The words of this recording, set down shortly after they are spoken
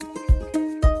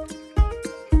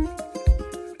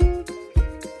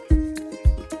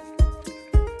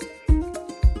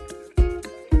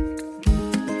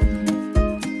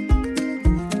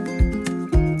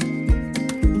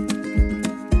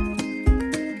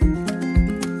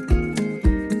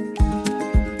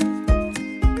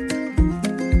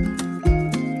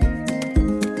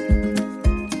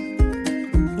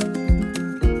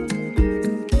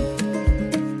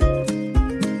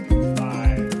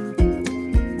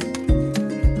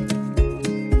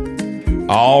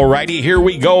All righty, here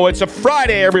we go. It's a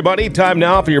Friday, everybody. Time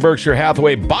now for your Berkshire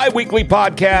Hathaway bi-weekly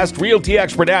podcast. Realty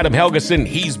expert Adam Helgeson,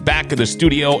 he's back in the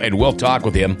studio, and we'll talk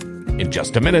with him in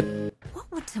just a minute. What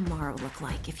would tomorrow look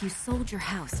like if you sold your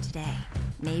house today?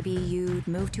 Maybe you'd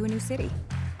move to a new city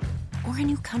or a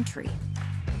new country.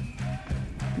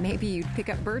 Maybe you'd pick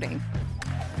up birding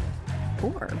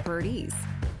or birdies.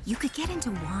 You could get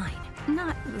into wine,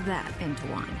 not that into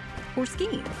wine, or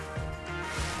skiing.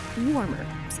 Warmer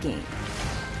skiing.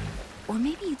 Or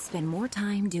maybe you'd spend more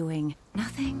time doing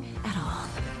nothing at all.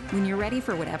 When you're ready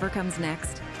for whatever comes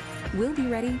next, we'll be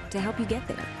ready to help you get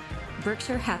there.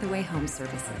 Berkshire Hathaway Home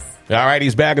Services. All right,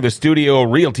 he's back in the studio.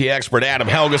 Realty expert Adam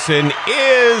Helgeson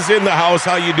is in the house.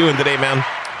 How you doing today, man?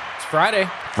 It's Friday.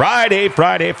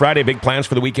 Friday. Big plans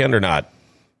for the weekend or not?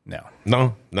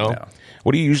 No.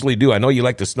 What do you usually do? I know you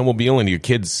like to snowmobile and your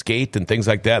kids skate and things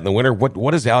like that in the winter.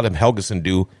 What does Adam Helgeson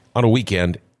do on a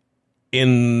weekend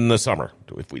in the summer,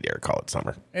 if we dare call it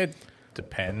summer? It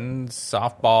depends.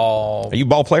 Softball. Are you a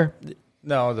ball player?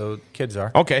 No, the kids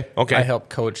are. Okay. I help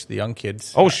coach the young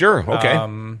kids. Oh, sure. Okay.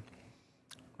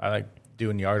 I like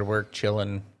doing yard work,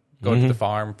 chilling, going to the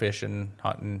farm, fishing,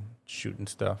 hunting, shooting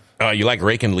stuff. You like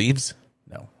raking leaves?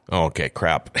 No. Oh, okay,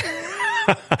 crap.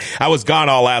 I was gone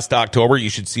all last October. You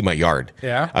should see my yard.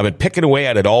 Yeah? I've been picking away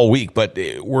at it all week, but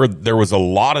where there was a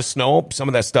lot of snow, some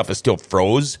of that stuff is still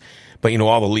froze. But,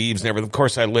 all the leaves and everything. Of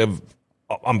course, I'm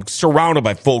surrounded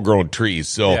by full-grown trees,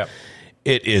 so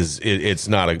it's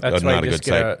not a good sight.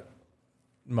 Get a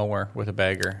mower with a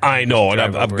bagger. I know, and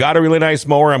I've got a really nice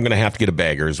mower. I'm going to have to get a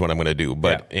bagger is what I'm going to do.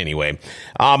 But anyway,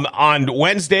 on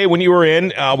Wednesday when you were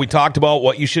in, we talked about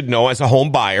what you should know as a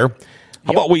home buyer.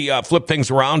 How about we flip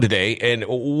things around today and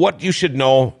what you should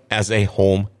know as a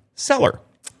home seller?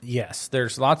 Yes,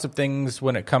 there's lots of things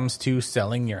when it comes to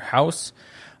selling your house.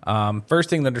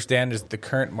 First thing to understand is the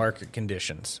current market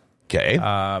conditions. Okay.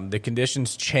 The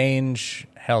conditions change.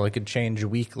 Hell, it could change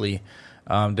weekly,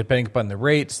 depending upon the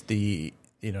rates, the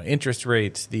interest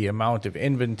rates, the amount of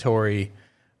inventory,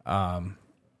 any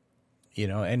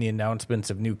announcements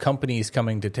of new companies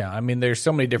coming to town. I mean, there's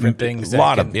so many different things.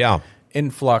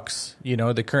 Influx,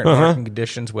 the current market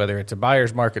conditions, whether it's a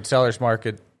buyer's market, seller's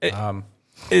market.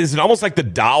 Is it almost like the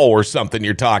Dow or something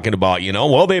you're talking about?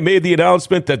 Well, they made the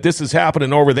announcement that this is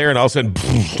happening over there, and all of a sudden,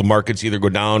 the markets either go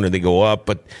down or they go up,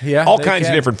 but all kinds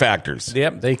of different factors.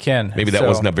 Yep, they can. Maybe that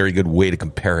wasn't a very good way to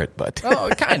compare it, but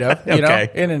kind of,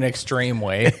 in an extreme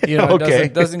way.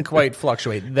 It doesn't quite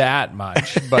fluctuate that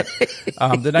much. But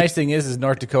the nice thing is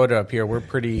North Dakota up here, we're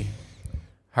pretty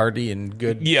hardy and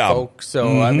good folk.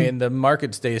 So I mean, the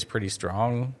market stays pretty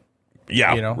strong.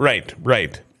 Yeah,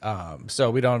 right. So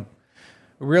we don't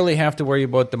really have to worry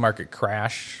about the market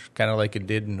crash, kind of like it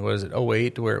did in, was it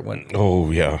 08 where it went? Oh,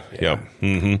 yeah.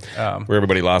 Mm-hmm. Where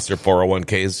everybody lost their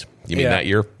 401ks. You mean that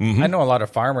year? Mm-hmm. I know a lot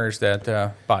of farmers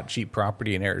that bought cheap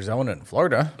property in Arizona and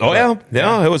Florida. Oh,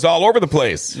 yeah. It was all over the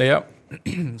place. Yep.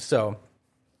 So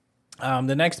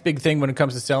the next big thing when it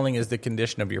comes to selling is the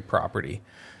condition of your property.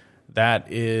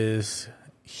 That is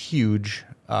huge,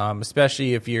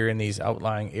 especially if you're in these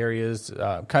outlying areas,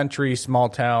 country, small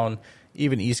town,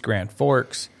 even East Grand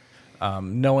Forks,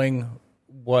 knowing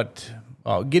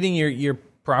getting your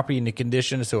property into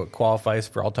condition so it qualifies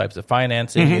for all types of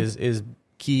financing is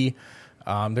key.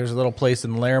 There's a little place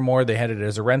in Larimore. They had it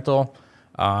as a rental,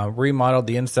 remodeled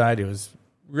the inside. It was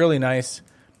really nice.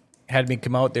 Had me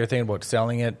come out there thinking about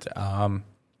selling it.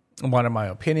 Wanted my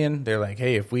opinion. They're like,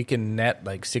 hey, if we can net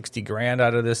like $60,000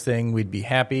 out of this thing, we'd be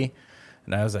happy.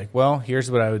 And I was like, well, here's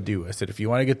what I would do. I said, if you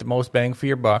want to get the most bang for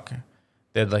your buck,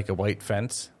 they had like a white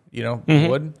fence,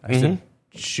 wood. I said,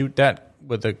 shoot that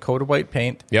with a coat of white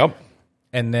paint. Yep.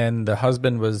 And then the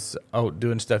husband was out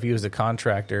doing stuff. He was a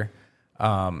contractor.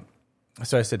 So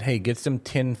I said, hey, get some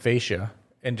tin fascia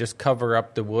and just cover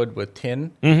up the wood with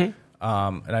tin. And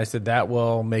I said, that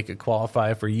will make it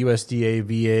qualify for USDA,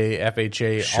 VA,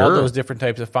 FHA, all those different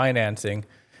types of financing.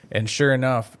 And sure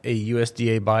enough, a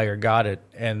USDA buyer got it,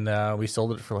 and we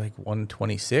sold it for like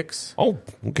 $126,000. Oh,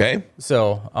 okay.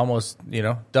 So almost,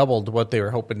 doubled what they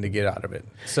were hoping to get out of it.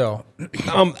 So,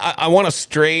 I want to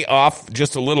stray off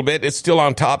just a little bit. It's still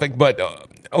on topic, but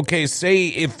okay. Say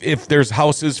if there's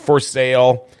houses for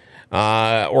sale,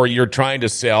 or you're trying to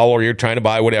sell, or you're trying to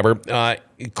buy whatever,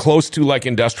 close to like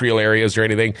industrial areas or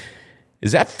anything.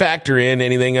 Does that factor in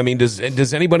anything? I mean,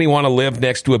 does anybody want to live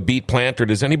next to a beet plant, or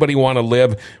does anybody want to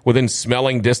live within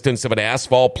smelling distance of an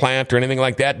asphalt plant or anything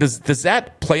like that? Does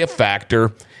that play a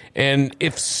factor? And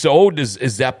if so,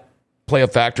 does that play a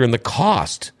factor in the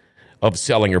cost of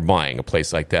selling or buying a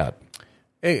place like that?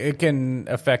 It can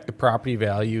affect the property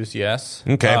values, yes.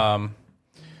 Okay.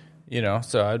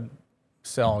 So I'd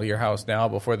sell your house now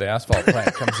before the asphalt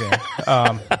plant comes in.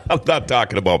 I'm not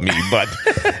talking about me, but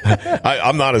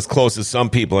I'm not as close as some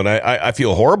people, and I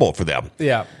feel horrible for them.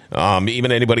 Yeah.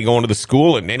 Even anybody going to the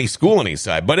school and any school on East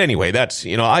Side. But anyway, that's,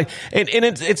 and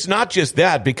it's not just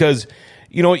that, because,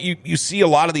 you see a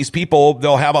lot of these people,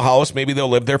 they'll have a house, maybe they'll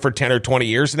live there for 10 or 20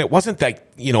 years. And it wasn't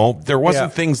that, there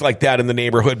wasn't things like that in the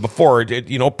neighborhood before.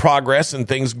 Progress and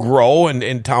things grow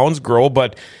and towns grow,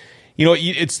 but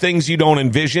it's things you don't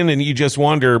envision, and you just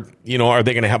wonder, are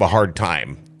they going to have a hard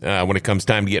time when it comes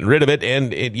time to getting rid of it?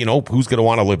 And who's going to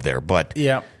want to live there? But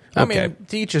yeah, I mean,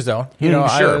 to each his own. Sure.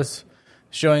 I was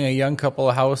showing a young couple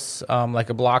a house like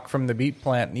a block from the beet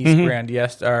plant in East Grand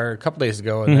a couple days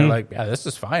ago, and they're like, "Yeah, this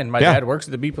is fine. My dad works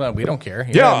at the beet plant. We don't care."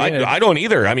 You know what I mean? I don't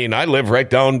either. I mean, I live right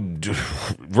down,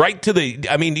 right to the.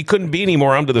 I mean, you couldn't be any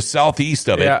more under the southeast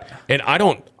of it, and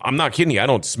I'm not kidding you. I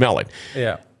don't smell it.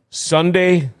 Yeah.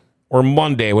 Sunday or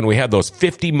Monday, when we had those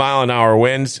 50-mile-an-hour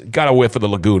winds, got a whiff of the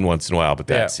lagoon once in a while, but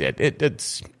that's it.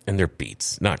 It's and they're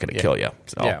beets, not going to kill you.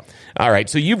 So, all right.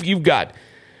 So you've got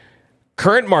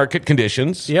current market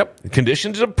conditions. Yep.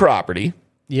 Conditions of property.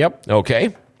 Yep.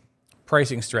 Okay.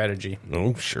 Pricing strategy.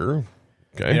 Oh, sure.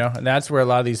 Okay. And that's where a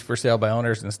lot of these for sale by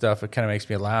owners and stuff, it kind of makes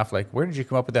me laugh. Like, where did you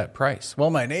come up with that price? Well,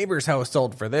 my neighbor's house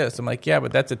sold for this. I'm like, yeah,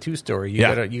 but that's a 2-story. You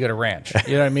got a ranch.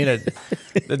 You know what I mean?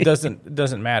 It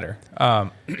doesn't matter.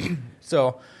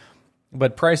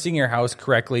 But pricing your house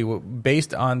correctly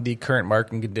based on the current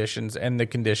market conditions and the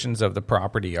conditions of the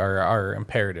property are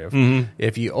imperative. Mm-hmm.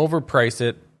 If you overprice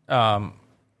it, I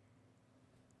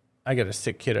got a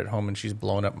sick kid at home and she's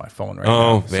blowing up my phone right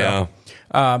now. Oh,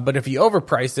 yeah. But if you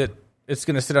overprice it, it's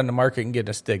going to sit on the market and get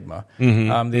a stigma.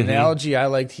 Mm-hmm. The analogy I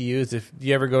like to use, if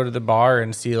you ever go to the bar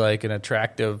and see like an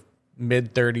attractive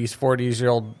mid-30s,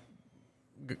 40s-year-old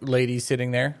lady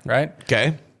sitting there, right?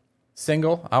 Okay.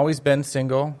 Single, always been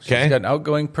single. She's got an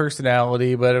outgoing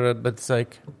personality, but it's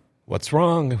like... What's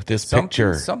wrong with this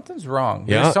picture? Something's wrong.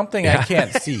 Yeah. There's something I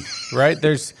can't see, right?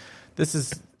 This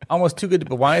is almost too good,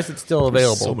 but why is it still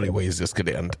available? So many ways this could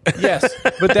end. Yes,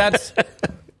 but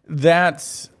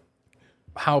that's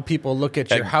how people look at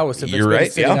your house if it's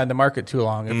been sitting on the market too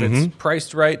long. If it's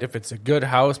priced right, if it's a good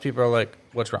house, people are like,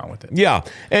 what's wrong with it? Yeah.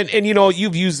 And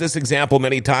you've used this example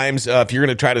many times. If you're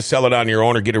going to try to sell it on your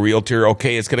own or get a realtor,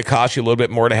 okay, it's going to cost you a little bit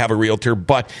more to have a realtor.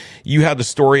 But you had the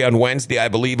story on Wednesday, I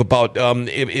believe, about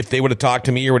if they would have talked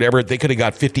to me or whatever, they could have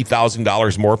got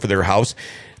 $50,000 more for their house.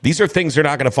 These are things they're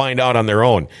not going to find out on their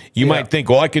own. You might think,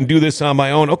 well, I can do this on my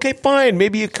own. Okay, fine.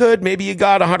 Maybe you could. Maybe you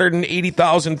got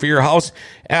 $180,000 for your house.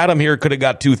 Adam here could have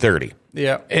got $230,000.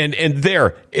 Yeah. And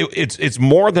there, it's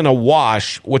more than a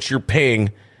wash what you're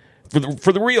paying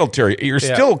for the realtor. You're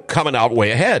still coming out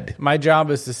way ahead. My job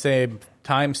is to save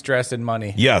time, stress, and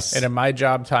money. Yes. And in my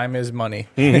job, time is money.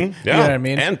 Mm-hmm. Yeah. You know what I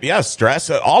mean? And stress,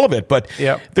 all of it. But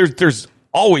there's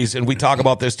always, and we talk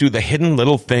about this too, the hidden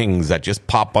little things that just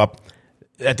pop up.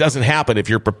 That doesn't happen if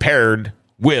you're prepared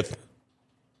with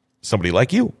somebody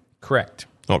like you. Correct.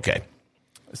 Okay.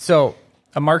 So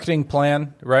a marketing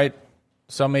plan, right?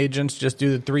 Some agents just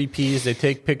do the 3 Ps. They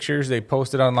take pictures, they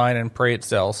post it online, and pray it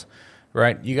sells,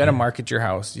 right? You got to market your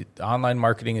house. Online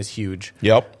marketing is huge.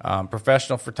 Yep.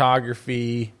 Professional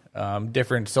photography,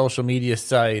 different social media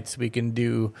sites. We can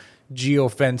do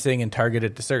geofencing and target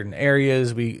it to certain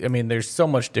areas. There's so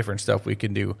much different stuff we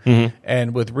can do. Mm-hmm.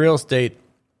 And with real estate,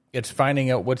 it's finding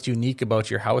out what's unique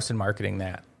about your house and marketing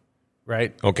that,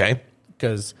 right? Okay.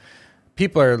 Because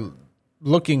people are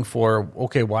looking for,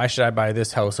 okay, why should I buy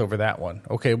this house over that one?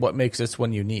 Okay, what makes this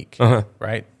one unique,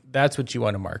 right? That's what you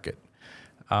want to market.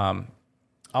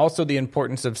 Also, the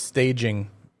importance of staging.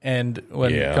 And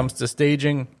when it comes to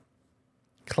staging,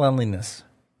 cleanliness.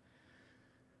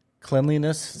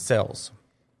 Cleanliness sells.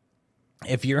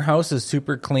 If your house is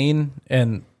super clean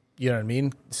and you know what I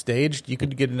mean? Staged, you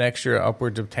could get an extra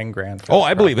upwards of $10,000. Oh,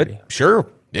 I believe it. Sure.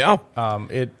 Yeah.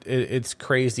 It's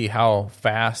crazy how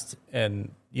fast and,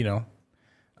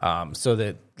 so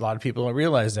that a lot of people don't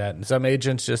realize that. And some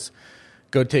agents just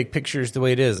go take pictures the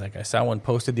way it is. Like I saw one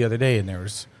posted the other day and there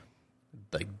was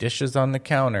like dishes on the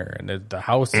counter and the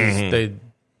house is,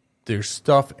 there's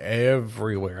stuff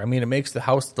everywhere. I mean, it makes the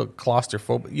house look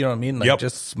claustrophobic. You know what I mean? Like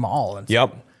just small. And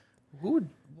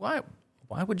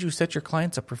why would you set your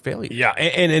clients up for failure? Yeah,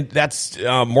 and that's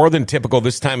more than typical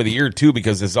this time of the year, too,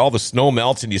 because as all the snow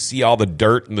melts and you see all the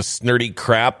dirt and the snurty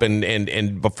crap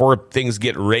and before things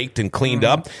get raked and cleaned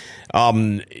up,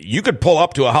 you could pull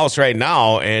up to a house right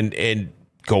now and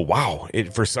go, wow,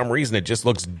 for some reason it just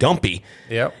looks dumpy.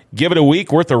 Yep. Give it a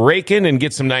week worth of raking and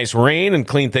get some nice rain and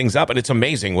clean things up, and it's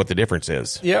amazing what the difference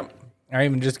is. Yep. I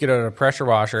even just get out a pressure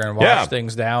washer and wash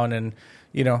things down and,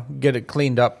 get it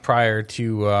cleaned up prior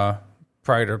to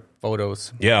prior to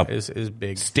photos. Yeah. is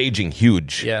big. Staging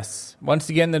huge. Yes. Once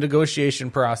again, the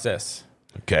negotiation process.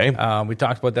 Okay. We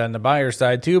talked about that on the buyer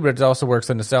side too, but it also works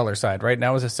on the seller side. Right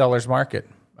now is a seller's market.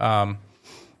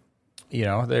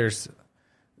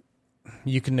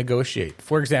 You can negotiate.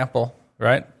 For example,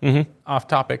 right? Off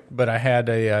topic, but I had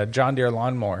a John Deere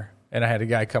lawnmower, and I had a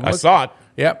guy come. I saw it.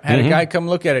 Yep, had a guy come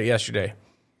look at it yesterday.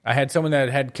 I had someone that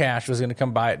had cash was going to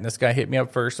come buy it, and this guy hit me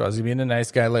up first, so I was being a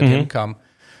nice guy, let him come,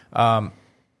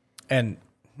 and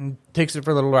takes it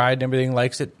for a little ride and everything,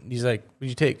 likes it. He's like, "Would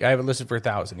you take? I have it listed for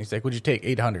 1,000." He's like, "Would you take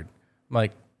 800?" I'm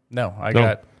like, "No, I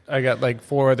got like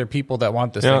 4 other people that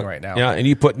want this thing right now." Yeah, and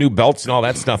you put new belts and all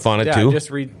that stuff on it Yeah, too. just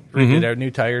redid our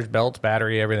new tires, belts,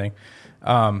 battery, everything.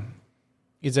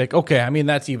 He's like, "Okay, I mean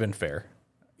that's even fair."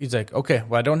 He's like, "Okay,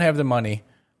 well I don't have the money.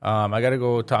 I got to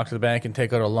go talk to the bank and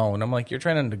take out a loan." I'm like, "You're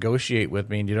trying to negotiate with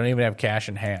me, and you don't even have cash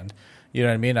in hand." You know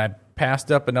what I mean? I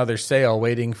passed up another sale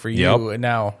waiting for you, and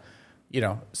now,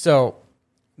 so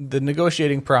the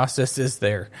negotiating process is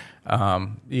there.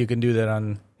 You can do that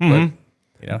on, but,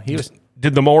 he was.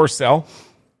 Did the mower sell?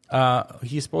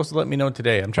 He's supposed to let me know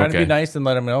today. I'm trying to be nice and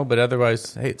let him know, but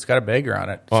otherwise, hey, it's got a bagger on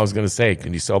it. Well, I was going to say,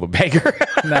 can you sell the bagger?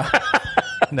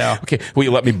 No. Okay, will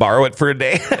you let me borrow it for a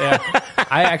day? Yeah,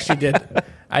 I actually did.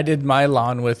 I did my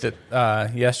lawn with it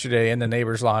yesterday, and the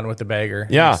neighbor's lawn with the bagger.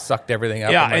 Yeah, it sucked everything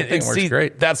up. Yeah, and my thing works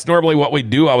great. That's normally what we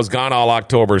do. I was gone all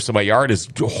October, so my yard is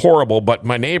horrible. But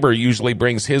my neighbor usually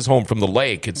brings his home from the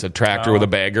lake. It's a tractor with a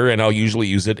bagger, and I'll usually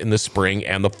use it in the spring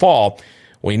and the fall.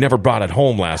 Well, he never brought it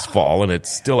home last fall, and it's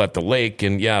still at the lake.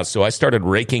 And so I started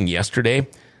raking yesterday.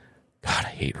 God, I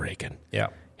hate raking. Yeah,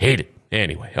 hate it.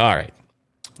 Anyway, all right.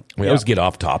 We always get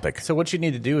off topic. So what you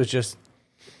need to do is just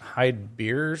hide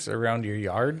beers around your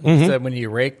yard. So that when you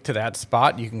rake to that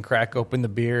spot, you can crack open the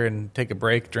beer and take a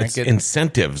break, drink it.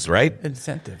 Incentives, right?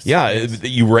 Incentives. Yeah,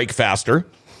 you rake faster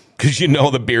because you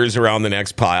know the beer's around the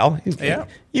next pile. Yeah.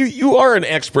 You are an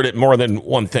expert at more than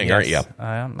one thing, aren't you?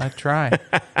 I try.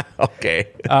 Okay.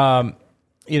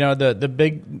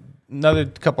 Another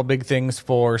couple big things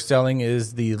for selling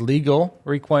is the legal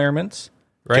requirements,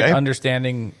 right? Okay.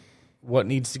 Understanding what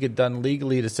needs to get done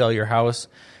legally to sell your house,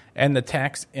 and the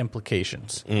tax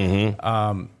implications.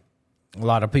 A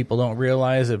lot of people don't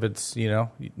realize if it's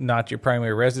not your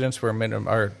primary residence for a minimum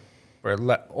or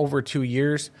over 2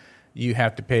 years, you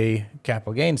have to pay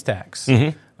capital gains tax.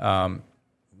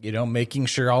 Making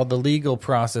sure all the legal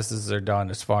processes are done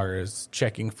as far as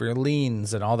checking for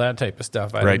liens and all that type of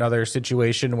stuff. I had another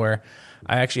situation where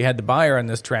I actually had the buyer on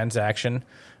this transaction,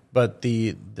 but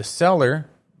the seller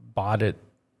bought it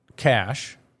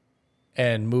cash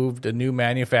and moved a new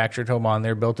manufactured home on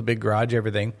there, built a big garage,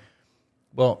 everything.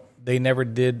 Well, they never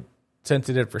did, since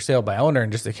it did for sale by owner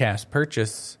and just a cash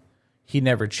purchase, he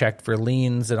never checked for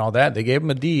liens and all that. They gave him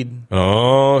a deed.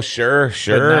 Oh, sure.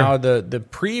 But now the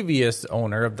previous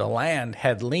owner of the land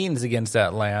had liens against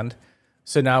that land.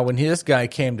 So now when this guy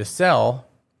came to sell,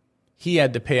 he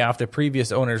had to pay off the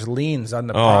previous owner's liens on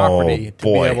the property to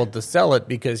be able to sell it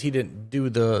because he didn't do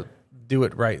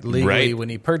it right legally when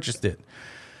he purchased it.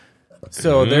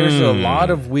 So there's a lot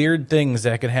of weird things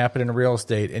that can happen in real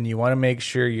estate, and you want to make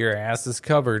sure your ass is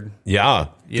covered. Yeah,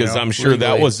 because I'm sure legally.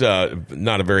 That was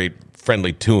not a very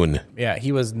friendly tune. Yeah,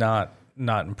 he was not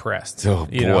impressed. Oh,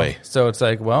 boy. So it's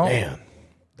like, well, man.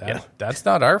 That's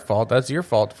not our fault. That's your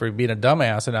fault for being a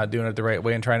dumbass and not doing it the right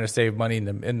way and trying to save money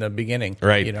in the beginning.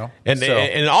 Right.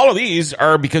 And all of these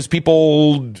are because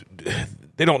people,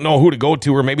 they don't know who to go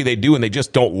to, or maybe they do and they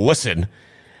just don't listen.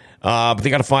 But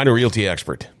they got to find a realty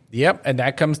expert. Yep, and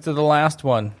that comes to the last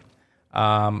one.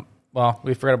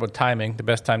 We forgot about timing, the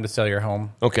best time to sell your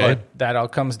home. Okay. But that all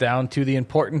comes down to the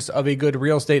importance of a good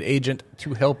real estate agent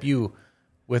to help you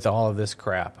with all of this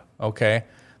crap, okay?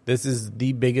 This is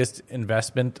the biggest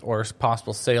investment or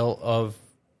possible sale of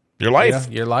your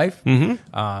life. Your life.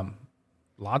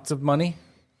 Lots of money,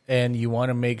 and you want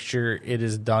to make sure it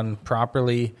is done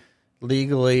properly,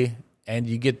 legally, and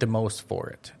you get the most for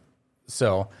it.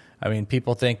 So, I mean,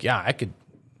 people think, I could,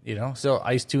 sell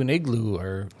ice to an igloo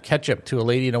or ketchup to a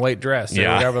lady in a white dress or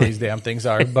whatever these damn things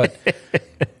are. But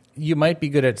you might be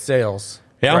good at sales,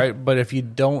 right? But if you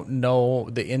don't know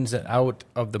the ins and out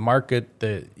of the market,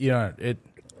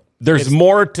 there's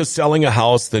more to selling a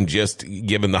house than just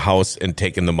giving the house and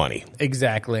taking the money.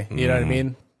 Exactly. You know what I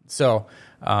mean? So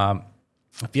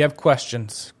if you have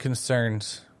questions,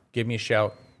 concerns, give me a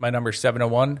shout. My number is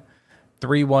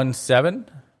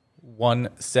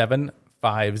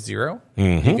 701-317-1750.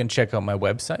 You can check out my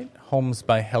website,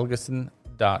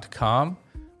 homesbyhelgeson.com,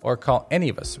 or call any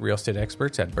of us real estate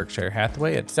experts at Berkshire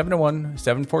Hathaway at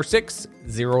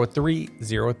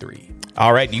 701-746-0303.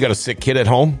 All right, you got a sick kid at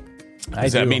home?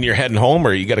 Does that mean you're heading home,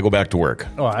 or you got to go back to work?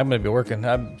 Oh, I'm going to be working.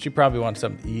 She probably wants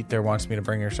something to eat or wants me to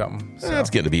bring her something. So. It's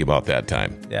getting to be about that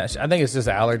time. Yeah, I think it's just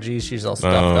allergies. She's all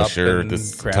stuffed up. Sure. And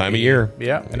this crappy. Time of year.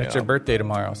 Yeah, and it's her birthday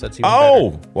tomorrow, so that's even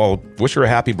better. Well, wish her a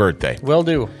happy birthday. Will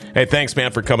do. Hey, thanks,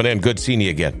 man, for coming in. Good seeing you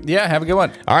again. Yeah, have a good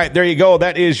one. All right, there you go.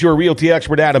 That is your realty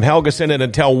expert, Adam Helgeson. And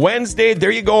until Wednesday,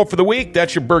 there you go for the week.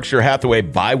 That's your Berkshire Hathaway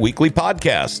bi-weekly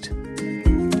podcast.